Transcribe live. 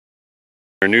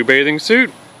Our new bathing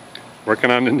suit,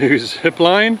 working on the new zip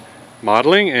line,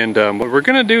 modeling, and what we're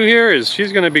going to do here is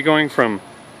she's going to be going from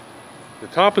the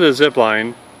top of the zip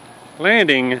line,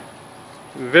 landing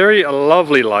very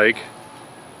lovely like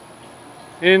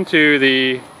into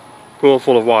the pool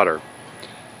full of water.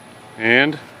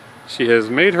 And she has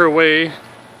made her way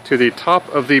to the top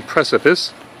of the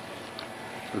precipice,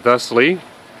 thusly.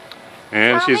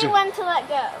 And Tell me when to let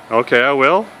go. Okay, I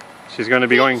will. She's going to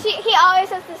be going... He always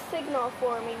has to signal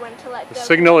for me when to let go. The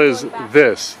signal is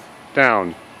this,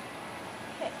 down.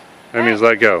 Okay. That means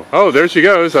let go. Oh, there she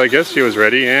goes. I guess she was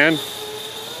ready, and...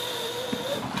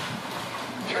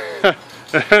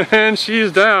 and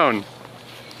she's down.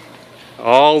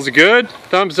 All's good.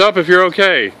 Thumbs up if you're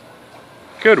okay.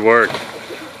 Good work.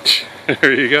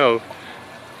 There you go.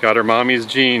 Got her mommy's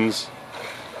jeans.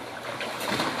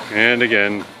 And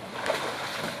again.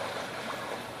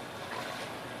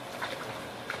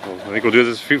 I think we'll do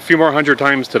this a few more 100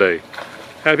 times today.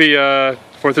 Happy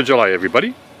 4th of July,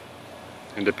 everybody.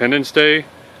 Independence Day.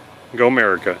 Go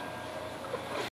America.